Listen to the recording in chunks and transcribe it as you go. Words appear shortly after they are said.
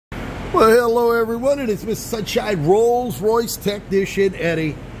Well, hello everyone, and it's Mr. Sunshine Royce Technician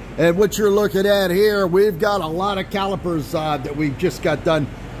Eddie. And what you're looking at here, we've got a lot of calipers that we've just got done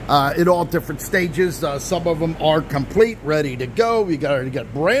in all different stages. Some of them are complete, ready to go. We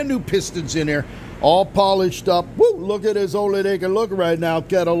got brand new pistons in here, all polished up. Woo, look at this, only they can look right now.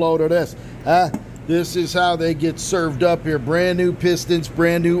 Get a load of this. This is how they get served up here. Brand new pistons,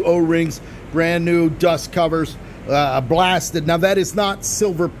 brand new O-rings, brand new dust covers. Blasted. Now that is not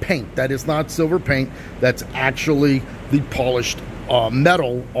silver paint. That is not silver paint. That's actually the polished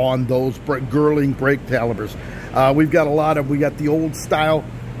metal on those Girling brake calipers. We've got we got the old style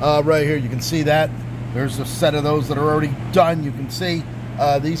right here. You can see that. There's a set of those that are already done. You can see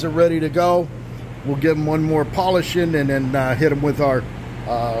these are ready to go. We'll give them one more polishing and then hit them with our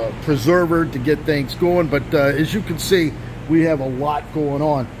preserver to get things going. But as you can see, we have a lot going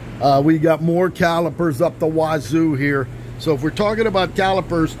on. We got more calipers up the wazoo here. So if we're talking about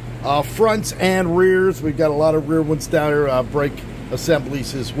calipers, fronts and rears, we've got a lot of rear ones down here, brake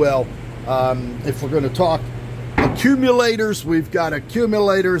assemblies as well. If we're going to talk accumulators, we've got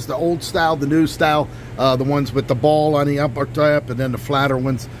accumulators, the old style, the new style, the ones with the ball on the upper tap, and then the flatter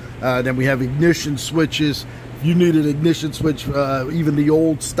ones. Then we have ignition switches. If you need an ignition switch, even the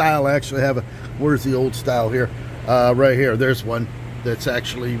old style, I actually have where's the old style here? Right here, there's one. That's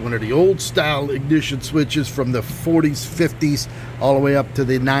actually one of the old style ignition switches from the 40s, 50s, all the way up to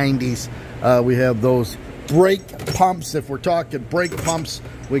the 90s. We have those brake pumps. If we're talking brake pumps,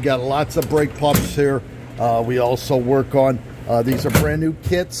 we got lots of brake pumps here. We also work on, these are brand new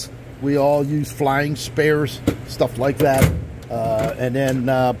kits. We all use flying spares, stuff like that. And then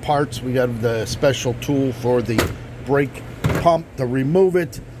parts, we got the special tool for the brake pump to remove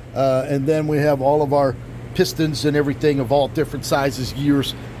it. And then we have all of our pistons and everything of all different sizes,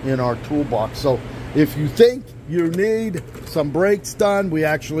 gears in our toolbox. So if you think you need some brakes done, we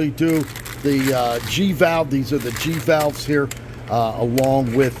actually do the G valve. These are the G valves here,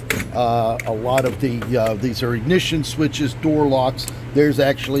 along with a lot of these are ignition switches, door locks. There's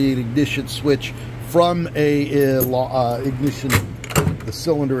actually an ignition switch from a ignition, the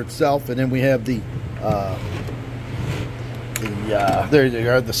cylinder itself, and then we have there you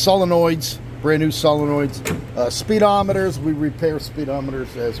are, the solenoids. Brand new solenoids, speedometers. We repair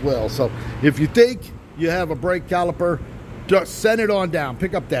speedometers as well. So if you think you have a brake caliper, just send it on down.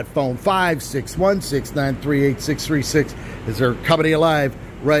 Pick up that phone, 561-693-8636. Is their company alive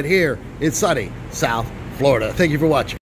right here in sunny South Florida. Thank you for watching.